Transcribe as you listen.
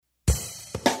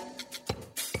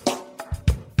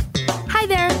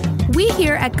We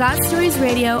here at God Stories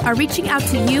Radio are reaching out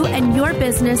to you and your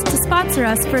business to sponsor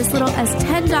us for as little as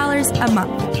 $10 a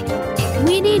month.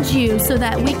 We need you so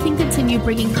that we can continue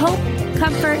bringing hope,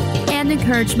 comfort, and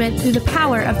encouragement through the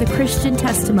power of the Christian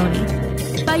testimony.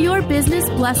 By your business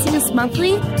blessing us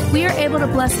monthly, we are able to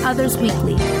bless others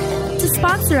weekly. To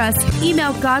sponsor us,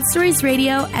 email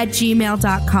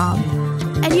godstoriesradio@gmail.com.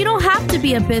 And you don't have to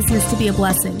be a business to be a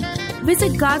blessing.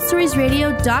 Visit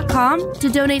godstoriesradio.com to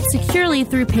donate securely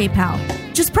through PayPal.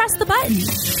 Just press the button.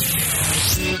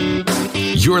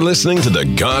 You're listening to the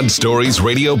God Stories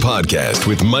Radio podcast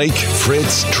with Mike,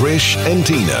 Fritz, Trish, and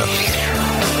Tina.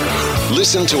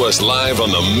 Listen to us live on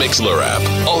the Mixlr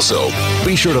app. Also,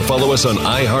 be sure to follow us on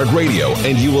iHeartRadio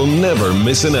and you will never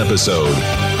miss an episode.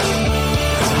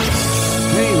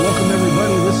 Hey, welcome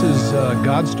everybody. This is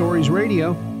God Stories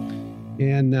Radio.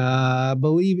 And I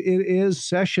believe it is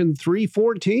session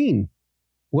 314.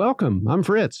 Welcome. I'm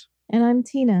Fritz. And I'm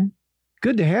Tina.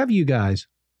 Good to have you guys.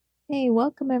 Hey,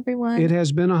 welcome everyone. It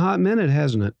has been a hot minute,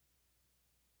 hasn't it?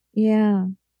 Yeah.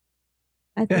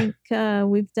 I think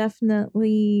we've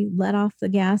definitely let off the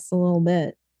gas a little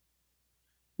bit.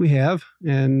 We have.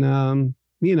 And,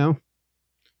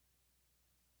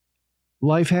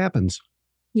 life happens.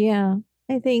 Yeah.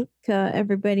 I think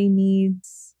everybody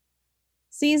needs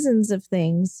seasons of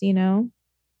things, Yeah,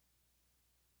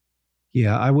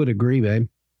 I would agree, babe.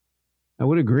 I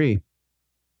would agree.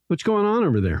 What's going on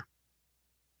over there?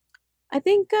 I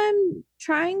think I'm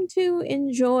trying to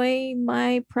enjoy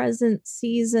my present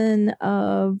season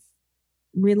of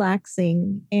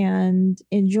relaxing and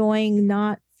enjoying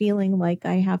not feeling like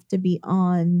I have to be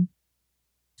on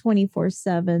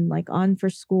 24/7, like on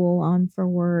for school, on for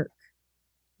work,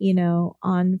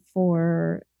 on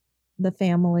for the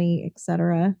family,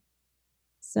 etc.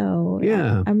 So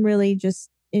yeah, I'm really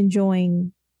just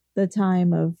enjoying the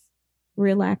time of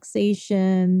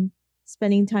relaxation,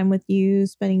 spending time with you,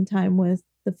 spending time with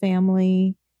the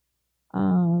family,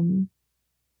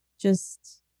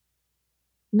 just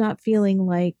not feeling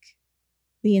like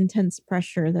the intense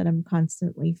pressure that I'm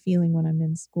constantly feeling when I'm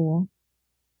in school.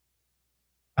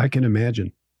 I can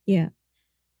imagine. Yeah.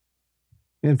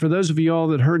 And for those of you all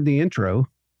that heard the intro,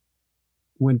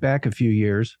 went back a few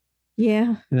years.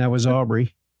 Yeah. And that was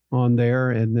Aubrey on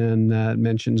there. And then it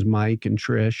mentions Mike and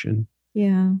Trish. And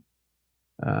yeah.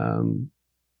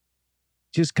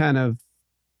 Just kind of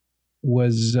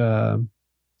was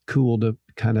cool to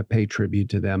kind of pay tribute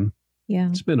to them. Yeah.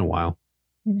 It's been a while.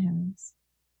 It has.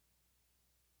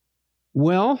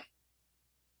 Well,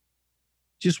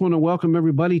 just want to welcome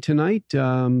everybody tonight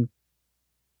that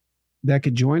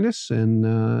could join us.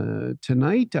 And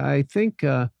tonight, I think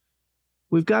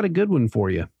we've got a good one for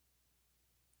you.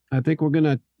 I think we're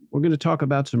gonna talk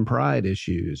about some pride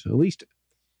issues. At least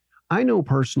I know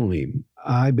personally,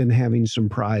 I've been having some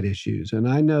pride issues, and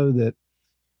I know that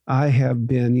I have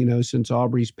been, since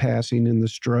Aubrey's passing and the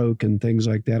stroke and things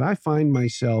like that, I find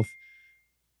myself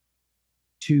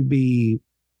to be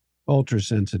ultra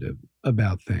sensitive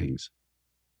about things.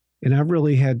 And I've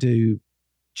really had to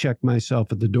check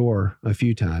myself at the door a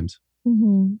few times.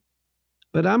 Mm-hmm.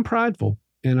 But I'm prideful,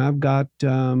 and I've got,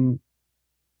 I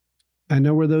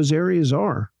know where those areas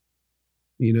are.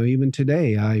 Even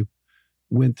today, I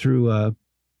went through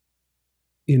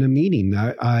in a meeting,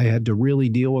 I had to really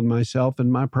deal with myself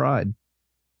and my pride.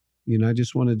 I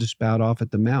just wanted to spout off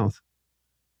at the mouth.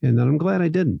 And then I'm glad I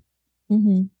didn't.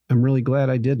 Mm-hmm. I'm really glad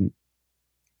I didn't.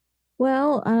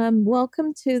 Well,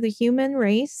 welcome to the human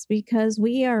race, because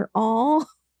we are all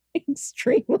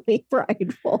extremely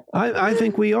prideful. I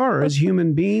think we are. As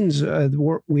human beings,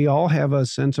 we all have a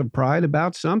sense of pride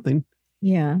about something.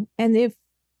 Yeah. And if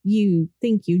you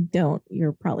think you don't,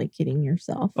 you're probably kidding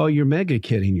yourself. Oh, you're mega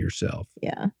kidding yourself.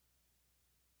 Yeah.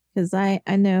 Because I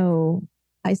know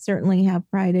I certainly have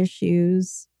pride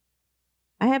issues.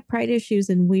 I have pride issues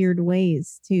in weird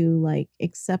ways too, like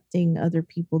accepting other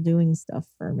people doing stuff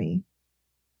for me.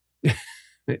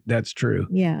 That's true.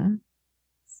 Yeah.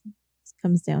 It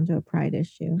comes down to a pride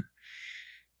issue.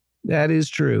 That is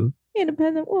true.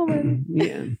 Independent woman.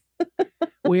 Yeah.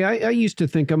 Well, I used to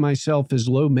think of myself as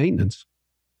low maintenance.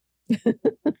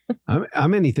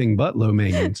 I'm anything but low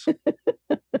maintenance.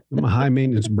 I'm a high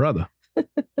maintenance brother.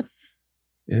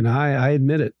 And I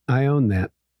admit it. I own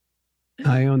that.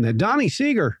 Donnie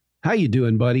Seeger, how you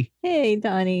doing, buddy? Hey,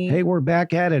 Donnie. Hey, we're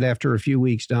back at it after a few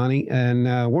weeks, Donnie. And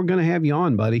we're going to have you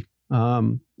on, buddy.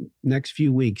 Next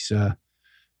few weeks,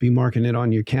 be marking it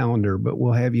on your calendar. But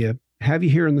we'll have you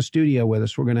here in the studio with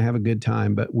us. We're going to have a good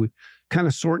time. But we kind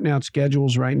of sorting out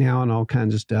schedules right now and all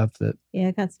kinds of stuff that. Yeah,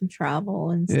 I got some travel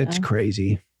and stuff. It's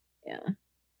crazy. Yeah.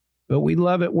 But we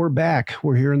love it. We're back.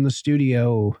 We're here in the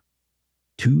studio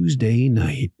Tuesday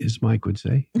night, as Mike would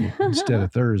say, instead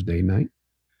of Thursday night.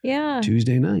 Yeah.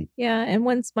 Tuesday night. Yeah. And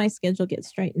once my schedule gets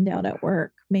straightened out at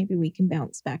work, maybe we can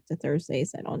bounce back to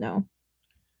Thursdays. I don't know.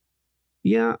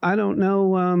 Yeah, I don't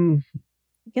know.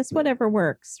 I guess whatever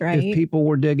works, right? If people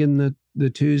were digging the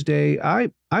Tuesday, I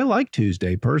like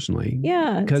Tuesday personally.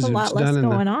 Yeah, it's a lot less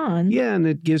going on. Yeah, and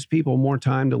it gives people more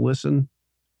time to listen.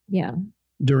 Yeah.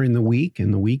 During the week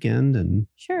and the weekend, and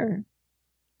sure,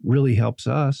 really helps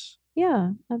us. Yeah,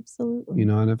 absolutely.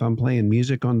 And if I'm playing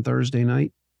music on Thursday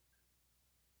night,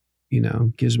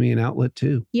 gives me an outlet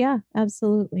too. Yeah,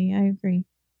 absolutely. I agree.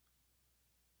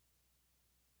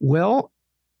 Well,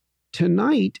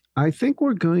 tonight, I think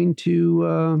we're going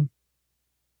to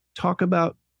talk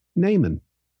about Naaman.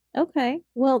 Okay.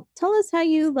 Well, tell us how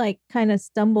you kind of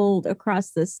stumbled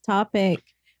across this topic,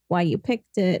 why you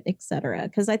picked it, etc.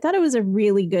 Because I thought it was a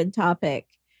really good topic,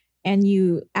 and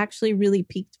you actually really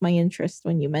piqued my interest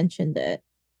when you mentioned it.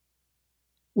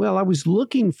 Well, I was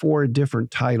looking for a different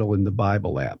title in the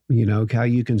Bible app. How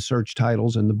you can search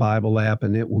titles in the Bible app,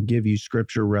 and it will give you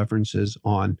scripture references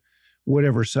on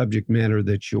whatever subject matter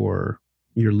that you're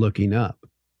looking up.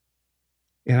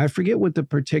 And I forget what the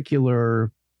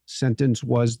particular sentence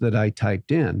was that I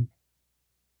typed in,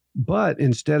 but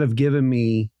instead of giving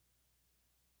me,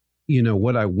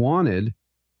 what I wanted,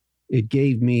 it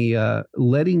gave me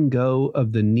letting go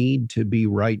of the need to be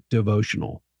right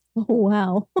devotional. Oh,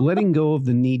 wow. Letting go of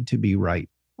the need to be right.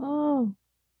 Oh.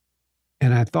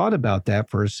 And I thought about that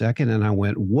for a second and I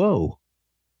went, whoa,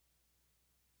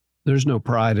 there's no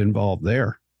pride involved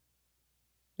there.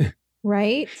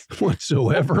 Right.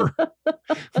 Whatsoever.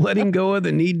 Letting go of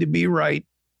the need to be right.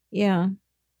 Yeah.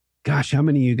 Gosh, how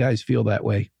many of you guys feel that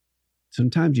way?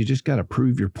 Sometimes you just got to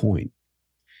prove your point.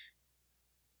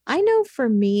 I know for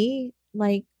me,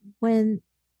 when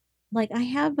I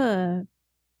have a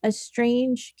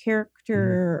strange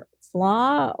character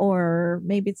flaw, or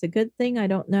maybe it's a good thing, I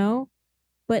don't know.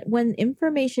 But when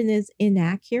information is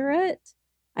inaccurate,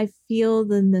 I feel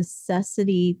the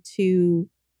necessity to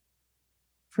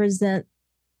present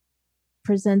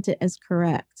it as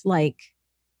correct,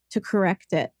 to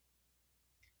correct it.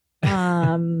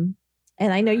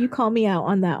 And I know you call me out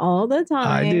on that all the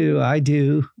time. I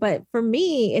do. But for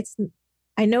me,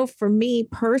 I know for me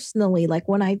personally,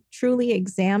 when I truly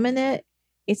examine it,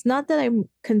 it's not that I'm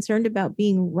concerned about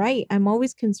being right. I'm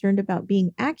always concerned about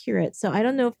being accurate. So I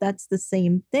don't know if that's the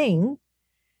same thing.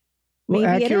 Well,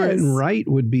 Maybe accurate it is. and right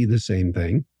would be the same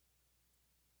thing,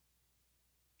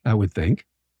 I would think.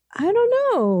 I don't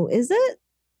know. Is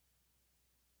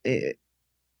it?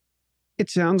 It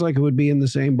sounds like it would be in the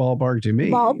same ballpark to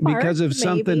me. Because if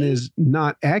something is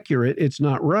not accurate, it's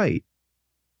not right.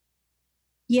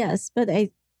 Yes, but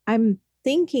I'm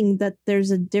thinking that there's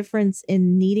a difference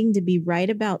in needing to be right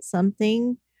about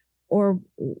something or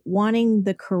wanting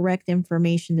the correct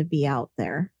information to be out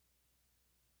there.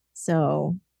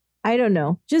 So I don't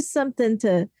know, just something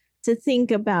to think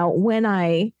about when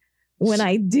I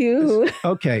do.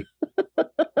 Okay.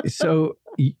 So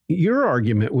your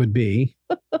argument would be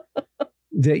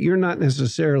that you're not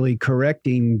necessarily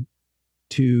correcting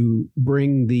to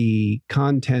bring the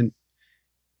content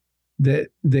that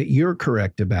you're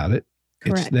correct about it.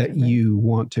 Correct, it's that you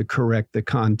want to correct the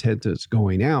content that's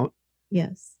going out.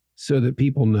 Yes. So that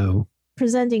people know.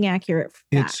 Presenting accurate facts.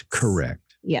 It's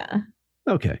correct. Yeah.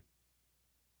 Okay.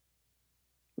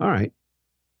 All right.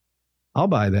 I'll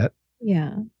buy that.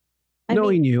 Yeah.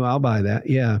 Knowing you, I'll buy that.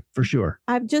 Yeah, for sure.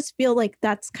 I just feel like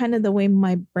that's kind of the way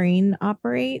my brain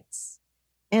operates.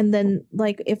 And then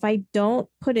if I don't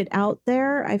put it out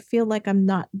there, I feel like I'm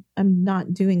not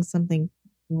doing something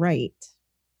right.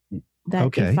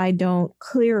 That if I don't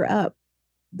clear up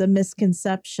the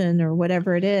misconception or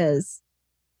whatever it is.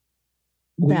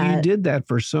 Well, you did that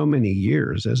for so many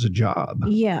years as a job.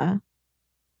 Yeah.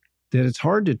 That it's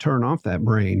hard to turn off that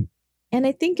brain. And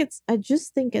I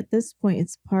just think at this point,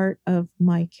 it's part of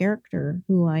my character,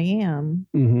 who I am.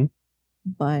 Mm-hmm.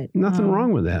 But nothing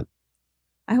wrong with that.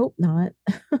 I hope not.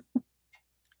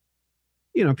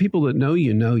 People that know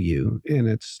you, and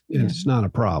it's not a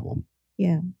problem.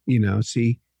 Yeah.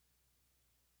 See,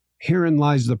 herein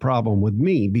lies the problem with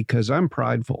me because I'm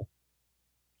prideful.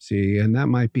 See, and that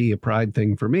might be a pride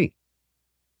thing for me.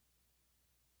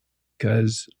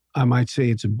 Because I might say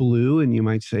it's blue and you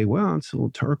might say, well, it's a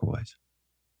little turquoise.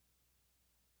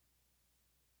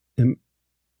 And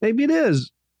maybe it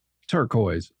is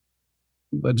turquoise,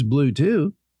 but it's blue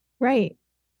too. Right.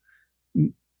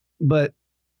 But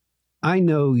I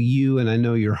know you and I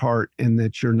know your heart and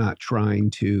that you're not trying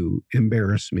to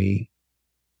embarrass me.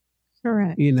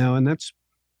 Correct. And that's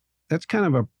kind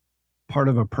of a part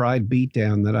of a pride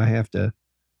beatdown that I have to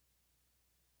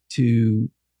to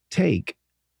take,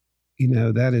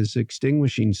 that is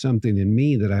extinguishing something in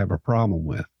me that I have a problem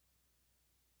with.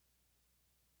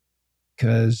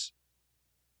 Because,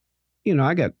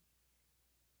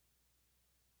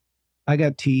 I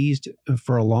got teased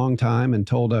for a long time and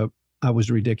told I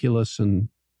was ridiculous and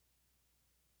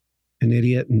an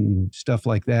idiot and stuff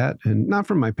like that. And not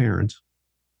from my parents,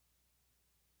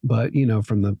 but,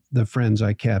 from the friends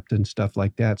I kept and stuff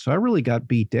like that. So I really got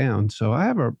beat down. So I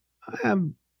have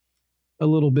a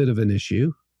little bit of an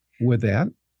issue with that.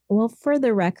 Well, for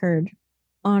the record,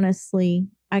 honestly,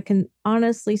 I can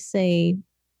honestly say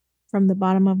from the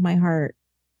bottom of my heart,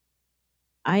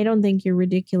 I don't think you're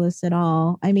ridiculous at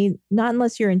all. I mean, not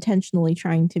unless you're intentionally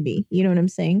trying to be, you know what I'm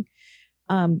saying?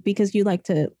 Because you like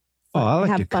to I like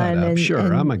have to fun cut up. and, Sure,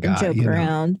 and, I'm a and guy, joke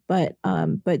around. But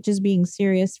just being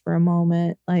serious for a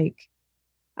moment, like,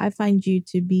 I find you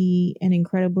to be an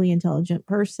incredibly intelligent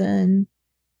person.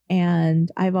 And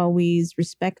I've always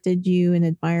respected you and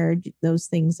admired those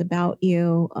things about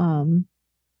you.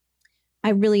 I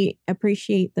really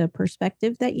appreciate the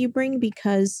perspective that you bring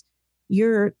because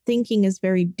your thinking is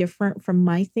very different from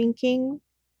my thinking.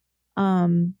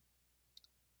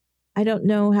 I don't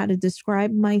know how to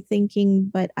describe my thinking,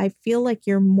 but I feel like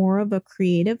you're more of a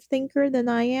creative thinker than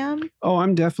I am. Oh,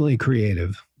 I'm definitely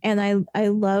creative. And I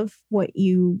love what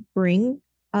you bring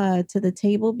to the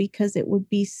table because it would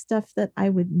be stuff that I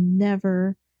would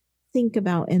never think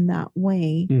about in that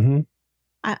way. Mm-hmm.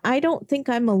 I don't think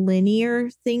I'm a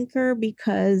linear thinker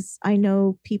because I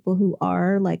know people who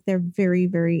are like they're very,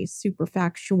 very super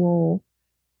factual,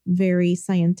 very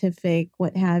scientific,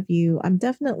 what have you. I'm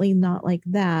definitely not like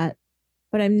that,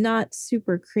 but I'm not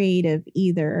super creative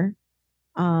either.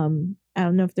 I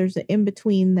don't know if there's an in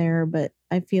between there, but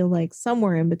I feel like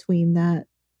somewhere in between that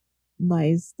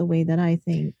lies the way that I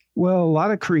think. Well, a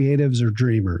lot of creatives are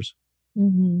dreamers.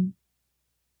 Mm-hmm.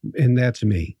 And that's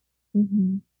me.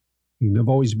 Mm-hmm. I've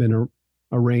always been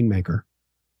a rainmaker.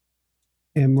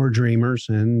 And we're dreamers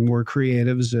and we're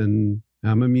creatives and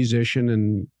I'm a musician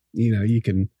and, you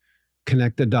can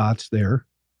connect the dots there.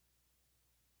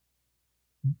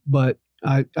 But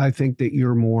I think that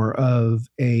you're more of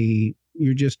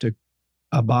you're just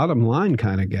a bottom line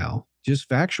kind of gal, just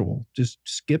factual, just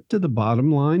skip to the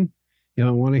bottom line. I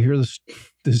want to hear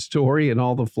the story and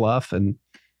all the fluff and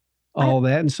all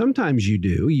that. And sometimes you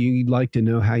do, you'd like to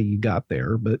know how you got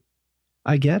there, but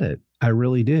I get it. I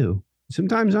really do.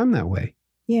 Sometimes I'm that way.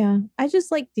 Yeah. I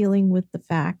just like dealing with the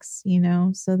facts,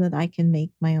 so that I can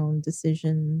make my own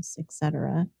decisions,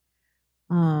 etc.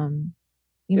 And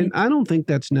I don't think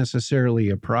that's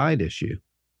necessarily a pride issue.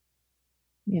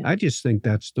 Yeah. I just think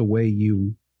that's the way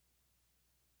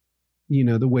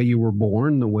the way you were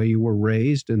born, the way you were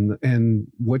raised and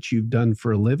what you've done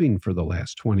for a living for the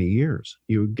last 20 years.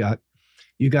 You got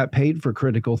paid for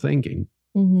critical thinking.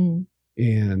 Mm-hmm.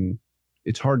 And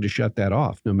it's hard to shut that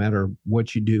off no matter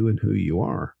what you do and who you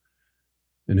are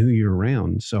and who you're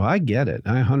around. So I get it.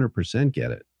 I 100%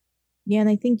 get it. Yeah. And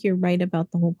I think you're right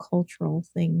about the whole cultural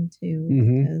thing too.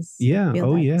 Mm-hmm. Because yeah. I feel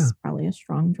Oh, that's yeah. probably a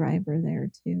strong driver there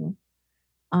too.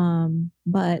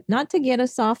 But not to get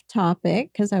us off topic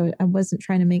because I wasn't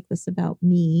trying to make this about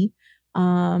me.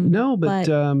 No, but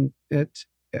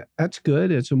that's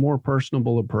good. It's a more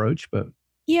personable approach, but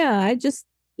yeah, I just,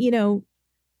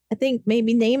 I think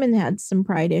maybe Naaman had some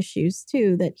pride issues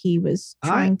too that he was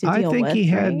trying to deal with.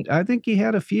 I think he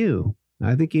had a few.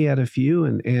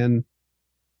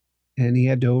 And he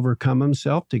had to overcome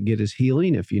himself to get his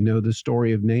healing. If you know the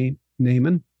story of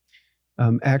Naaman,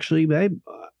 actually, babe,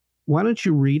 why don't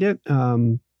you read it?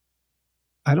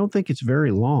 I don't think it's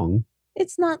very long.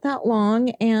 It's not that long.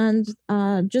 And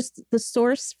just the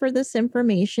source for this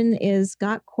information is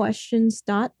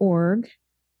gotquestions.org.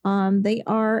 They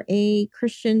are a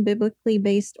Christian biblically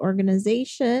based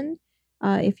organization.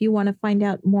 If you want to find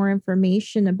out more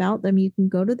information about them, you can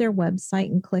go to their website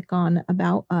and click on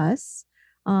About Us.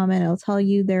 And it'll tell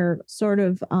you their sort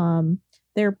of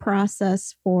their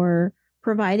process for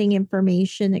providing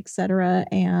information, etc.,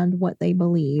 and what they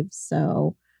believe.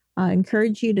 So I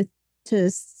encourage you to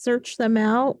search them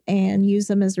out and use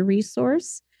them as a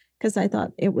resource because I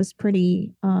thought it was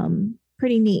pretty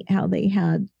neat how they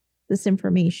had this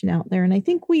information out there. And I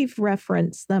think we've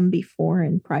referenced them before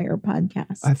in prior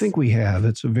podcasts. I think we have.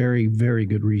 It's a very, very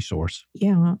good resource.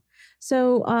 Yeah.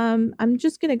 So I'm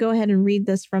just going to go ahead and read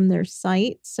this from their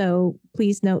site. So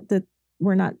please note that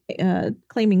we're not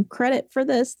claiming credit for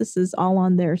this. This is all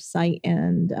on their site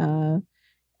and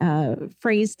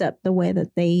phrased up the way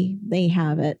that they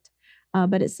have it.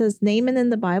 But it says Naaman in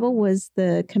the Bible was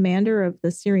the commander of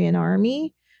the Syrian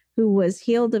army who was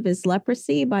healed of his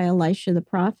leprosy by Elisha the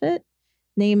prophet.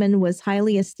 Naaman was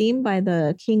highly esteemed by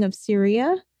the king of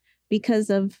Syria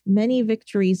because of many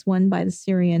victories won by the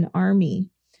Syrian army.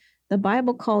 The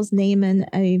Bible calls Naaman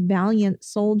a valiant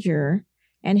soldier,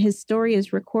 and his story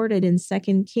is recorded in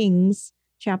 2 Kings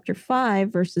chapter 5,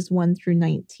 verses 1 through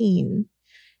 19.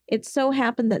 It so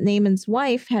happened that Naaman's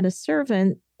wife had a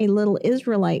servant, a little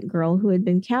Israelite girl who had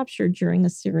been captured during a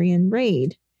Syrian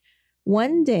raid.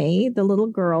 One day, the little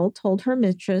girl told her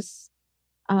mistress,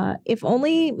 if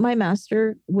only my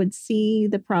master would see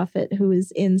the prophet who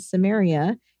is in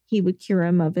Samaria, he would cure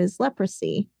him of his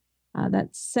leprosy.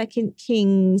 That's 2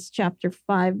 Kings chapter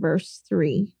 5, verse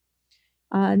 3.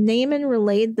 Naaman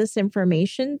relayed this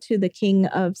information to the king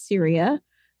of Syria,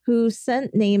 who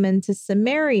sent Naaman to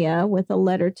Samaria with a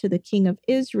letter to the king of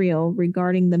Israel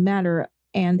regarding the matter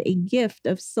and a gift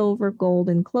of silver, gold,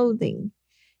 and clothing.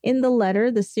 In the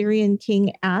letter, the Syrian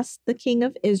king asked the king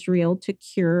of Israel to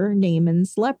cure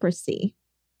Naaman's leprosy.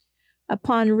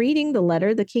 Upon reading the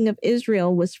letter, the king of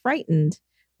Israel was frightened,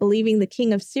 believing the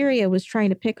king of Syria was trying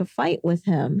to pick a fight with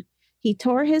him. He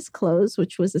tore his clothes,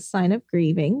 which was a sign of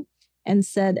grieving, and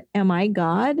said, "Am I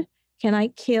God? Can I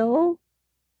kill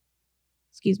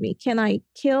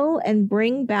and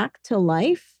bring back to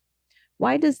life?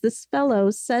 Why does this fellow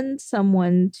send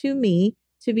someone to me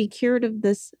to be cured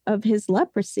of his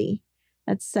leprosy?"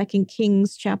 That's 2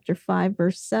 Kings chapter 5,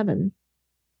 verse 7.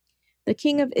 The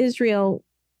king of Israel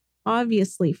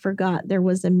obviously forgot there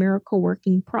was a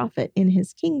miracle-working prophet in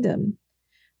his kingdom.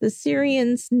 The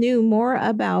Syrians knew more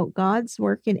about God's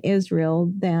work in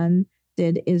Israel than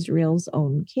did Israel's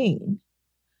own king.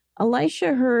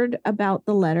 Elisha heard about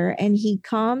the letter, and he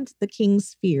calmed the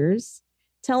king's fears,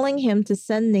 telling him to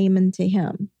send Naaman to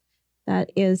him.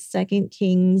 That is 2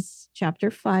 Kings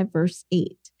chapter 5, verse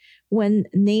 8. When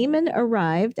Naaman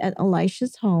arrived at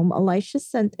Elisha's home, Elisha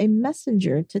sent a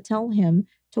messenger to tell him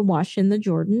to wash in the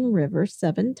Jordan River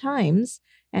 7 times,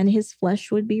 and his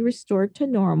flesh would be restored to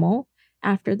normal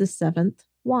after the 7th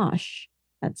wash.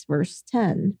 That's verse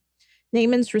 10.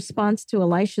 Naaman's response to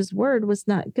Elisha's word was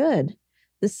not good.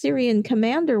 The Syrian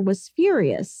commander was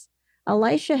furious.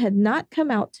 Elisha had not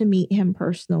come out to meet him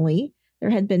personally. There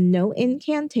had been no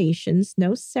incantations,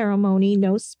 no ceremony,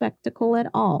 no spectacle at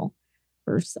all.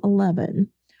 Verse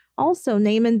 11. Also,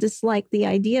 Naaman disliked the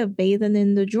idea of bathing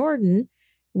in the Jordan,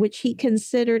 which he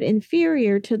considered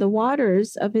inferior to the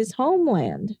waters of his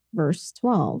homeland. Verse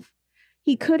 12.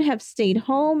 He could have stayed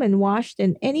home and washed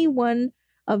in any one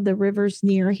of the rivers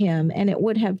near him, and it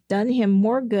would have done him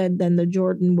more good than the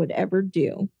Jordan would ever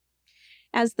do.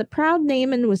 As the proud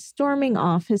Naaman was storming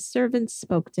off, his servants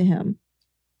spoke to him.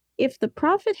 If the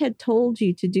prophet had told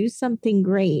you to do something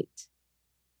great,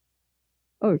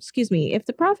 if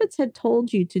the prophets had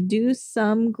told you to do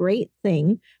some great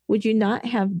thing, would you not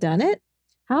have done it?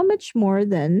 How much more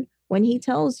then when he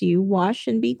tells you, wash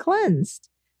and be cleansed?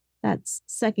 That's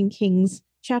 2 Kings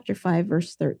chapter 5,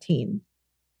 verse 13.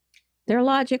 Their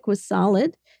logic was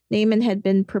solid. Naaman had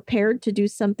been prepared to do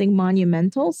something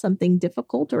monumental, something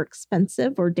difficult or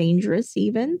expensive or dangerous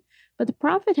even, but the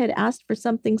prophet had asked for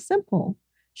something simple.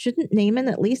 Shouldn't Naaman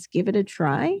at least give it a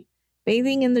try?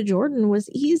 Bathing in the Jordan was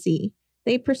easy.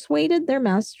 They persuaded their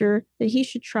master that he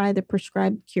should try the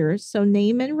prescribed cure, so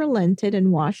Naaman relented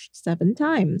and washed 7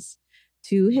 times.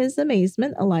 To his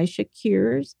amazement, Elisha's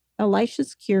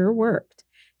cure worked.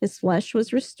 His flesh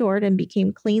was restored and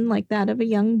became clean like that of a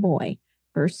young boy.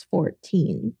 Verse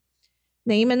 14.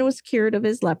 Naaman was cured of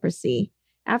his leprosy.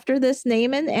 After this,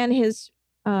 Naaman and his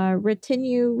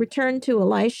retinue returned to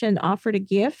Elisha and offered a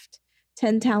gift,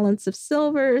 10 talents of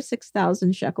silver,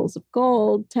 6,000 shekels of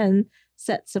gold, 10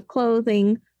 sets of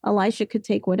clothing. Elisha could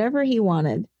take whatever he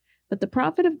wanted, but the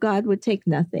prophet of God would take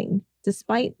nothing,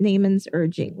 despite Naaman's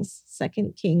urgings.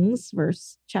 2 Kings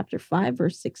chapter 5,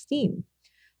 verse 16.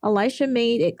 Elisha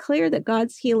made it clear that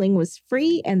God's healing was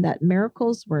free and that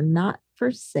miracles were not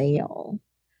for sale.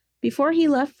 Before he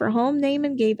left for home,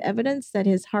 Naaman gave evidence that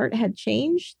his heart had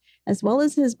changed as well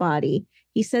as his body.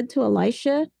 He said to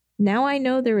Elisha, "Now I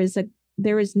know there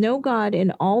is no God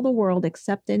in all the world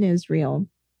except in Israel."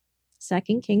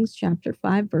 2 Kings chapter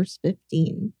 5, verse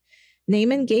 15.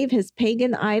 Naaman gave his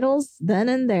pagan idols then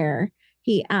and there.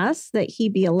 He asked that he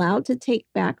be allowed to take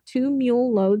back 2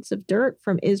 mule loads of dirt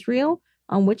from Israel,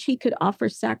 on which he could offer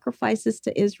sacrifices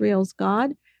to Israel's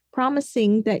God,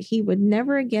 promising that he would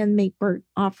never again make burnt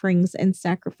offerings and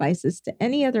sacrifices to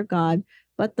any other god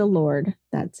but the Lord.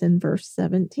 That's in verse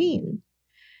 17.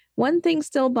 One thing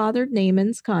still bothered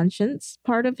Naaman's conscience.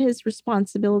 Part of his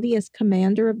responsibility as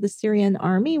commander of the Syrian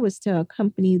army was to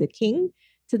accompany the king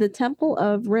to the temple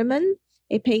of Rimmon,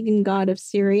 a pagan god of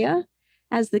Syria.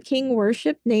 As the king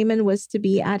worshipped, Naaman was to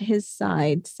be at his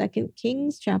side. 2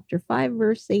 Kings chapter 5,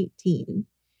 verse 18.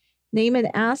 Naaman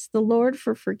asked the Lord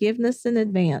for forgiveness in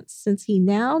advance, since he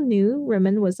now knew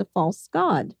Rimmon was a false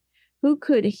god who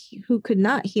could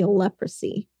not heal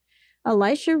leprosy.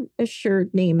 Elisha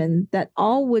assured Naaman that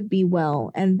all would be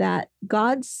well and that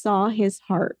God saw his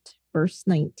heart. Verse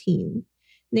 19.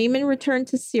 Naaman returned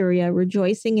to Syria,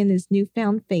 rejoicing in his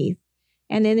newfound faith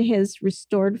and in his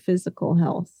restored physical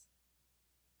health.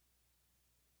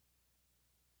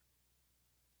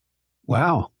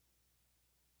 Wow.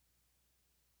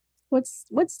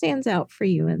 What stands out for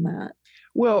you in that?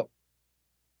 Well,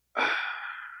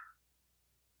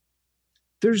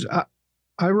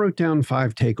 I wrote down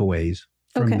 5 takeaways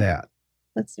from that.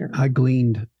 Let's hear it. I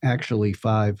gleaned actually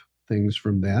 5 things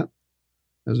from that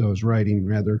as I was writing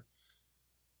rather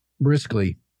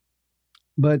briskly.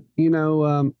 But,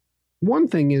 one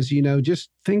thing is, just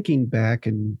thinking back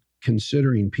and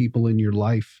considering people in your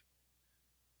life,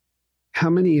 how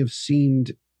many have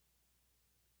seemed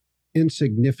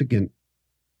insignificant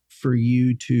for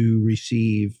you to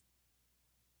receive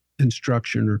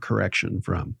instruction or correction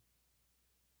from?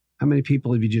 How many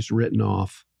people have you just written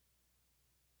off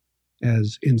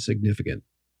as insignificant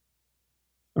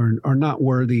or are not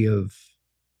worthy of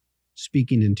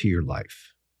speaking into your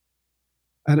life?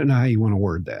 I don't know how you want to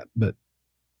word that, but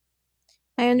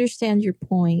I understand your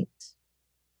point.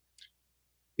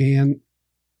 And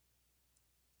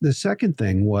the second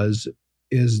thing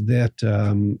is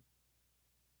that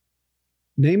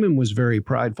Naaman was very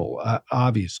prideful,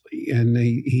 obviously, and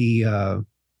he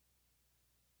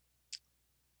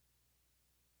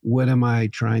what am I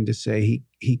trying to say?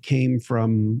 He came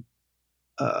from,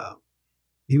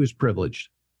 he was privileged.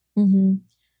 Mm-hmm.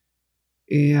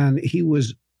 And he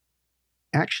was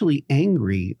actually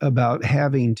angry about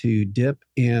having to dip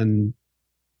in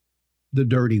the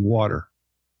dirty water.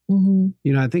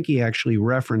 Mm-hmm. I think he actually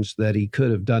referenced that he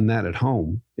could have done that at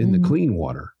home in the clean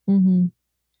water. Mm-hmm.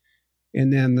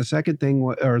 And then the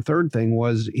third thing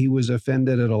was he was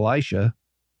offended at Elisha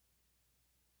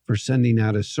for sending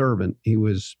out his servant. He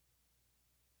was,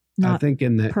 Not I think,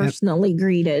 in the personally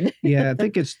greeted. Yeah, I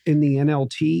think it's in the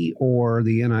NLT or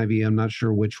the NIV. I'm not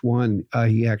sure which one.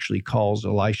 He actually calls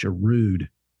Elisha rude.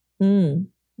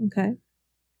 Okay.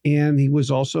 And he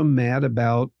was also mad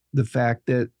about the fact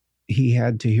that he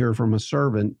had to hear from a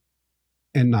servant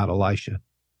and not Elisha.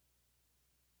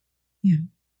 Yeah.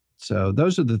 So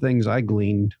those are the things I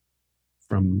gleaned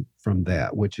from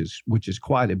that, which is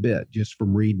quite a bit just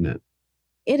from reading it.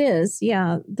 It is.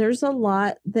 Yeah. There's a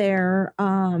lot there.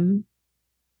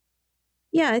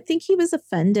 Yeah, I think he was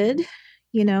offended,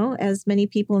 as many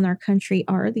people in our country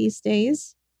are these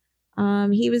days.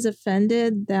 He was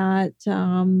offended that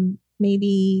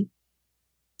maybe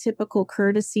typical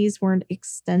courtesies weren't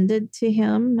extended to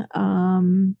him.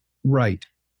 Right.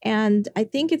 And I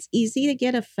think it's easy to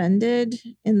get offended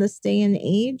in this day and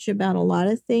age about a lot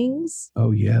of things.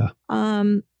 Oh, yeah.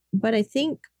 But I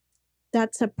think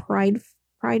that's a pride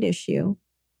issue.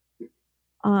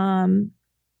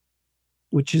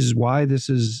 Which is why this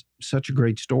is such a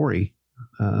great story.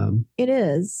 It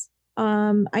is.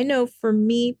 I know for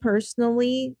me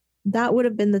personally, that would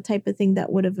have been the type of thing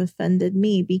that would have offended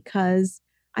me because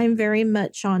I'm very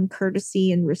much on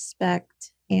courtesy and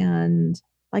respect, and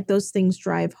like those things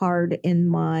drive hard in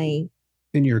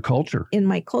your culture, in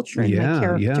my culture, in my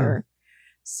character. Yeah.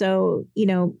 So,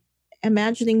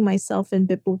 imagining myself in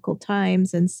biblical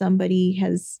times and somebody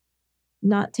has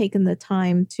not taken the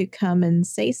time to come and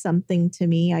say something to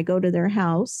me. I go to their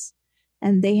house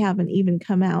and they haven't even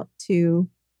come out to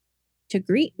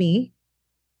greet me.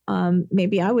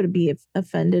 Maybe I would be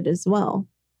offended as well.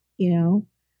 You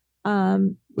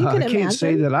can I can't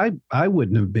say that I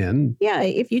wouldn't have been. Yeah.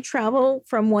 If you travel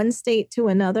from one state to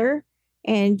another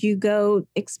and you go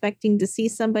expecting to see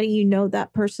somebody,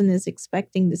 that person is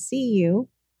expecting to see you.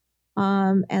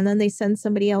 And then they send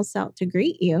somebody else out to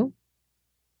greet you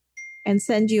and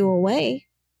send you away.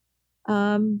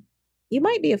 You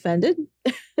might be offended.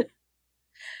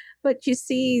 But you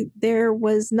see, there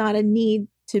was not a need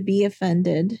to be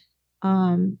offended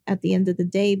at the end of the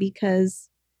day, because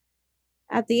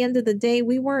at the end of the day,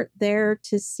 we weren't there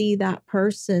to see that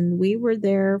person. We were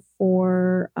there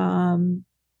for an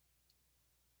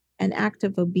act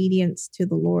of obedience to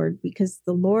the Lord, because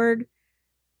the Lord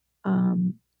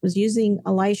was using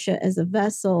Elisha as a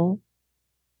vessel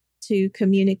to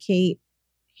communicate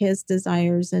his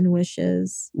desires and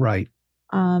wishes. Right.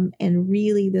 And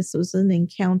really, this was an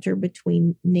encounter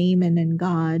between Naaman and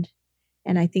God.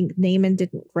 And I think Naaman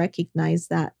didn't recognize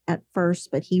that at first,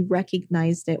 but he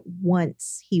recognized it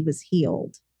once he was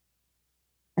healed.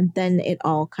 And then it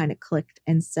all kind of clicked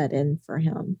and set in for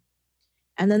him.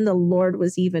 And then the Lord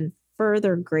was even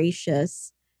further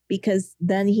gracious, because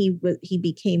then he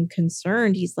became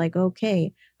concerned. He's like,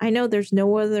 okay, I know there's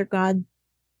no other God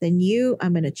than you.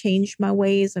 I'm going to change my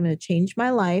ways. I'm going to change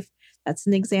my life. That's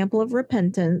an example of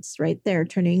repentance right there,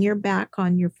 turning your back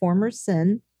on your former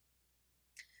sin.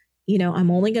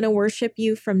 I'm only going to worship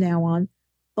you from now on.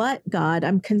 But God,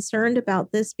 I'm concerned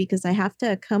about this because I have to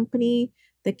accompany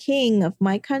the king of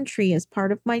my country as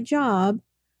part of my job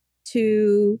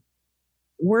to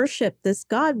worship this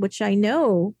God, which I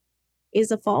know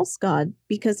is a false God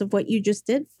because of what you just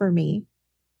did for me.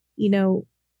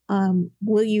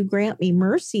 Will you grant me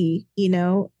mercy,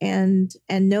 and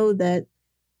know that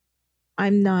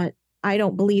I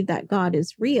don't believe that God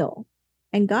is real.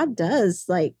 And God does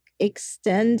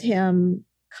extend him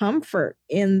comfort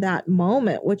in that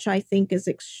moment, which I think is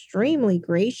extremely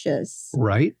gracious.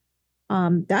 Right.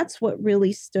 That's what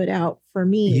really stood out for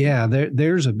me. Yeah,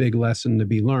 there's a big lesson to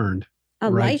be learned.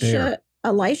 Elisha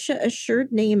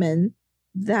assured Naaman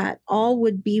that all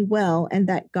would be well and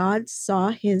that God saw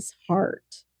his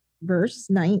heart. Verse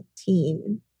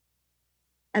 19.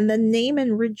 And then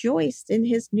Naaman rejoiced in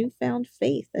his newfound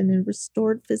faith and in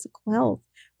restored physical health.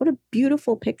 What a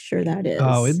beautiful picture that is.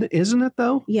 Oh, isn't it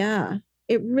though? Yeah,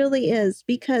 it really is,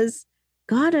 because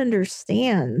God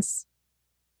understands.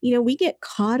 We get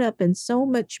caught up in so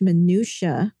much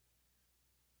minutia,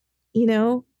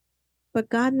 but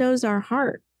God knows our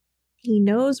heart. He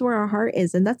knows where our heart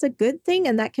is. And that's a good thing.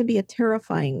 And that can be a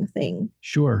terrifying thing.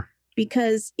 Sure.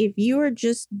 Because if you are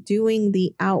just doing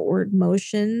the outward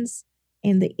motions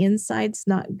and the inside's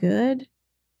not good,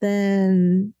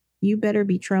 then you better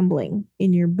be trembling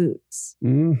in your boots.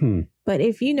 Mm-hmm. But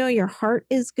if you know your heart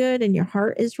is good and your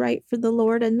heart is right for the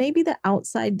Lord, and maybe the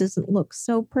outside doesn't look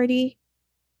so pretty,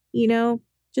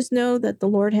 just know that the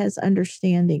Lord has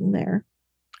understanding there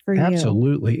for you.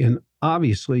 Absolutely. And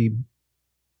obviously,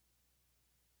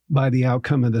 by the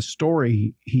outcome of the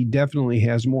story, he definitely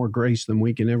has more grace than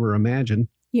we can ever imagine.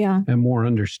 Yeah. And more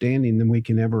understanding than we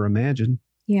can ever imagine.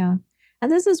 Yeah. And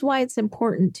this is why it's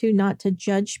important too, not to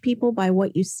judge people by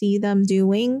what you see them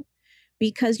doing,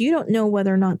 because you don't know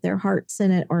whether or not their heart's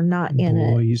in it or not in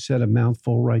it. Boy, you said a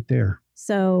mouthful right there.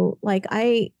 So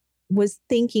I was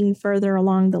thinking further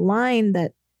along the line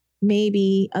that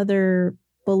maybe other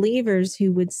believers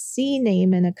who would see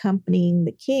Naaman accompanying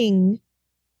the king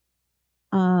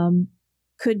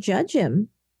could judge him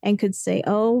and could say,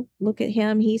 oh, look at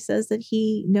him. He says that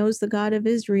he knows the God of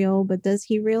Israel, but does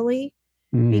he really?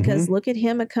 Mm-hmm. Because look at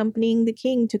him accompanying the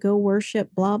king to go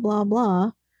worship blah, blah,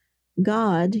 blah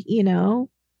God.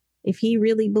 If he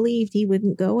really believed, he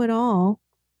wouldn't go at all.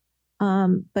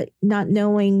 But not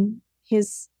knowing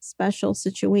his special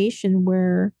situation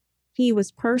where he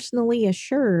was personally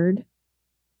assured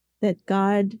that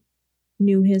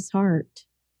knew his heart.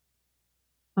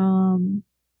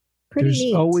 There's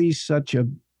neat. Always such a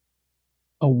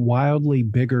wildly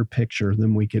bigger picture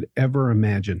than we could ever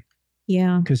imagine.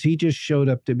 Yeah. Because he just showed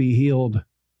up to be healed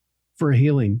for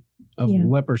healing of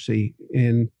leprosy.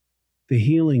 And the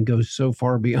healing goes so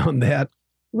far beyond that.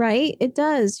 Right. It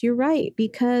does. You're right.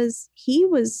 Because he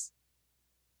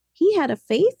had a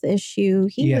faith issue.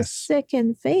 He was sick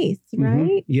in faith, right?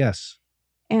 Mm-hmm. Yes.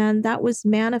 And that was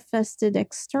manifested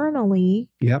externally.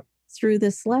 Yep. Through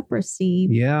this leprosy.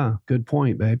 Yeah. Good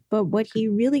point, babe. But what he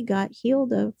really got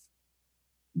healed through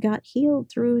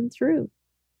and through.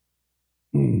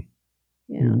 Mm.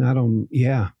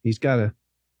 Yeah.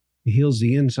 He heals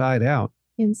the inside out.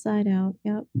 Inside out.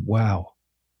 Yep. Wow.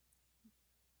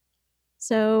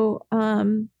 So,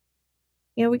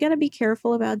 we got to be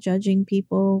careful about judging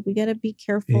people. We got to be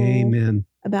careful Amen.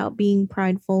 About being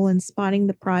prideful and spotting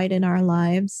the pride in our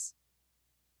lives.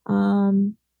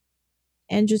 And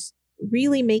just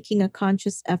really making a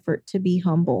conscious effort to be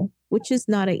humble, which is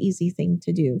not an easy thing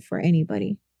to do for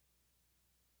anybody.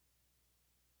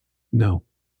 No.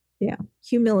 Yeah.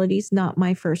 Humility is not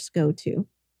my first go-to.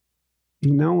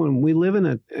 And we live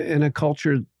in a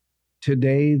culture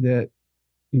today that,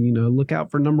 look out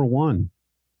for number one.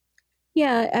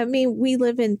 Yeah. I mean, we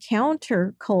live in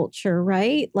counterculture,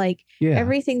 right?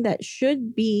 Everything that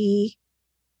should be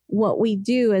what we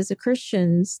do as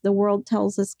Christians, the world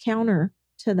tells us counter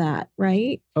to that,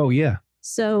 right? Oh, yeah.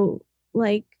 So,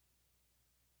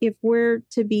 if we're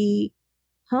to be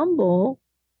humble,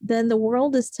 then the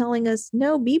world is telling us,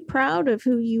 no, be proud of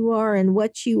who you are and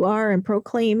what you are and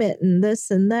proclaim it and this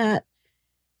and that.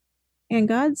 And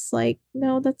God's like,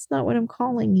 no, that's not what I'm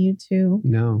calling you to.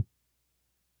 No.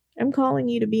 I'm calling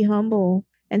you to be humble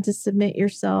and to submit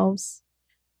yourselves.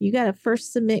 You got to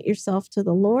first submit yourself to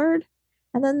the Lord,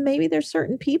 And then maybe there's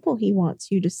certain people he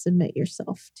wants you to submit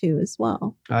yourself to as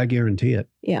well. I guarantee it.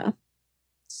 Yeah.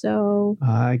 So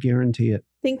I guarantee it.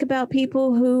 think about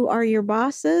people who are your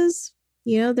bosses.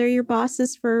 They're your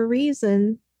bosses for a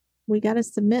reason. We got to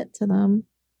submit to them.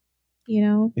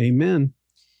 Amen.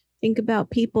 Think about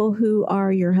people who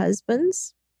are your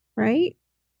husbands, right?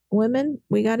 Women,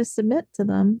 we got to submit to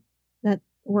them. That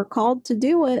we're called to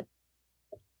do it.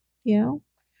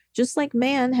 Just like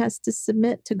man has to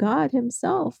submit to God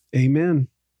himself. Amen.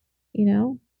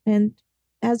 And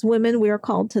as women, we are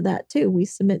called to that too. We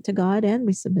submit to God and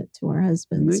we submit to our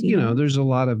husbands. There's a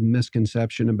lot of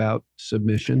misconception about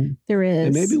submission. There is.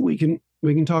 And maybe we can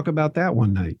talk about that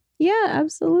one night. Yeah,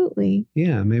 absolutely.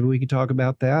 Yeah, maybe we could talk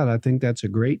about that. I think that's a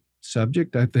great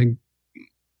subject. I think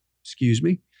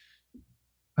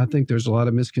there's a lot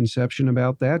of misconception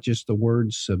about that. Just the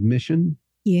word submission.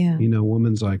 Yeah.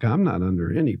 Woman's like, I'm not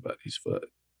under anybody's foot,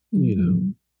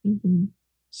 Mm-hmm.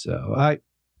 So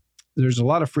there's a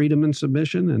lot of freedom in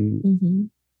submission. And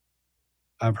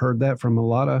I've heard that from a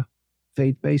lot of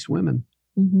faith-based women.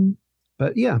 Mm-hmm.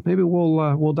 But yeah, maybe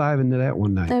we'll dive into that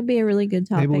one night. That'd be a really good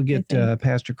topic. Maybe we'll get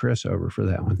Pastor Chris over for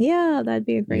that one. Yeah, that'd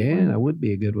be a great one. Yeah, that would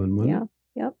be a good one, wouldn't it?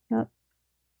 Yep.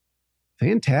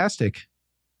 Fantastic.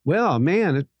 Well,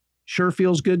 man, it sure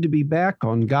feels good to be back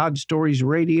on God Stories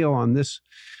Radio on this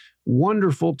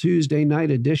wonderful Tuesday night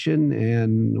edition.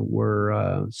 And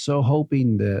we're so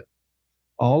hoping that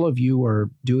all of you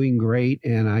are doing great.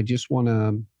 And I just want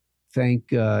to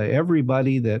thank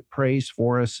everybody that prays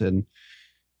for us and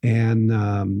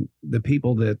the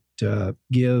people that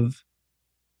give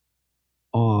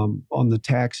on the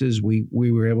taxes. We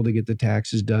were able to get the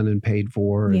taxes done and paid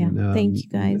for. Yeah, and, thank you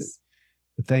guys.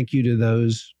 Thank you to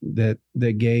those that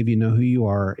gave. You know who you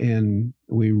are, and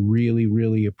we really,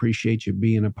 really appreciate you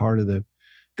being a part of the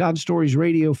God Stories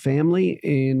Radio family.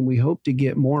 And we hope to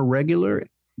get more regular,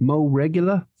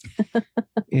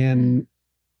 and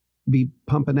be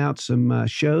pumping out some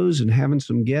shows and having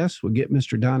some guests. We'll get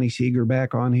Mr. Donnie Seeger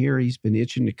back on here. He's been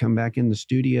itching to come back in the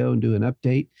studio and do an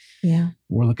update. Yeah.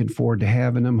 We're looking forward to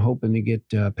having him, hoping to get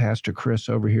Pastor Chris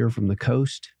over here from the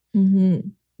coast. Mm-hmm.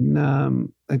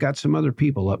 And, I got some other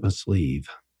people up my sleeve.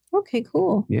 Okay,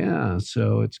 cool. Yeah,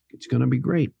 so it's going to be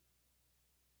great.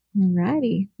 All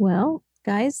righty. Well,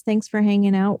 guys, thanks for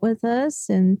hanging out with us.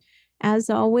 And as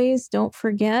always, don't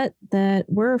forget that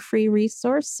we're a free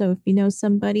resource. So if you know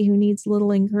somebody who needs a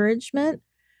little encouragement,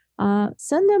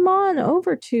 send them on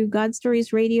over to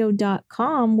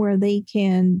godstoriesradio.com where they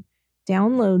can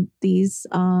download these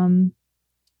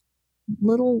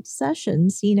little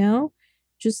sessions,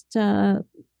 just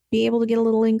be able to get a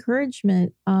little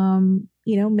encouragement,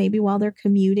 maybe while they're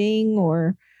commuting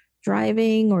or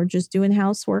driving or just doing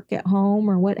housework at home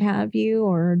or what have you,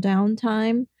 or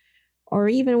downtime. Or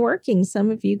even working.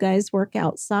 Some of you guys work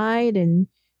outside and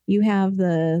you have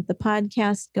the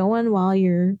podcast going while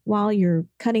you're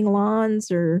cutting lawns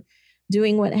or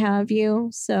doing what have you.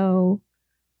 So,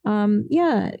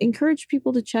 encourage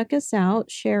people to check us out,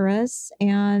 share us,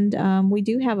 and we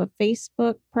do have a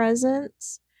Facebook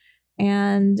presence.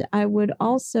 And I would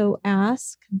also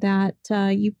ask that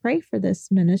you pray for this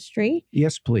ministry.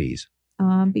 Yes, please.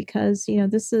 Because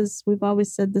we've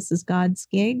always said this is God's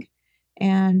gig.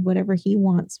 And whatever he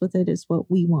wants with it is what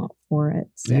we want for it.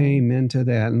 So. Amen to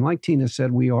that. And like Tina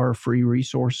said, we are a free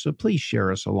resource, so please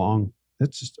share us along.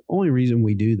 That's just the only reason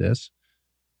we do this.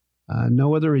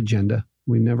 No other agenda.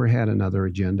 We never had another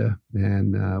agenda.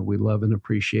 And we love and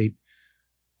appreciate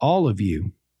all of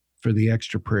you for the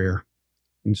extra prayer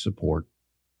and support.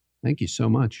 Thank you so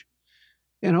much.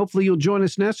 And hopefully you'll join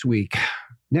us next week.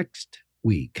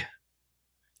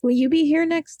 Will you be here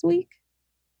next week?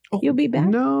 You'll be back?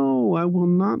 No, I will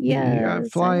not be. I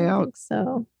fly out. Think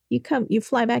so you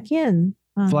fly back in.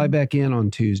 Fly back in on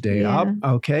Tuesday. Yeah.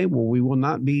 Okay. Well, we will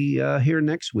not be here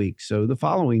next week. So the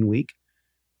following week,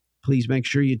 please make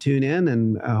sure you tune in,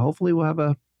 and hopefully we'll have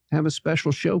a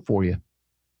special show for you.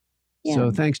 Yeah.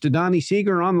 So thanks to Donnie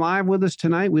Seeger on live with us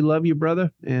tonight. We love you,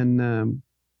 brother, and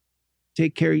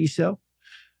take care of yourself.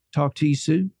 Talk to you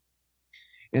soon.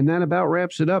 And that about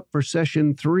wraps it up for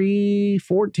session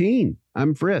 314.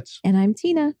 I'm Fritz. And I'm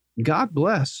Tina. God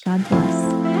bless. God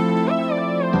bless.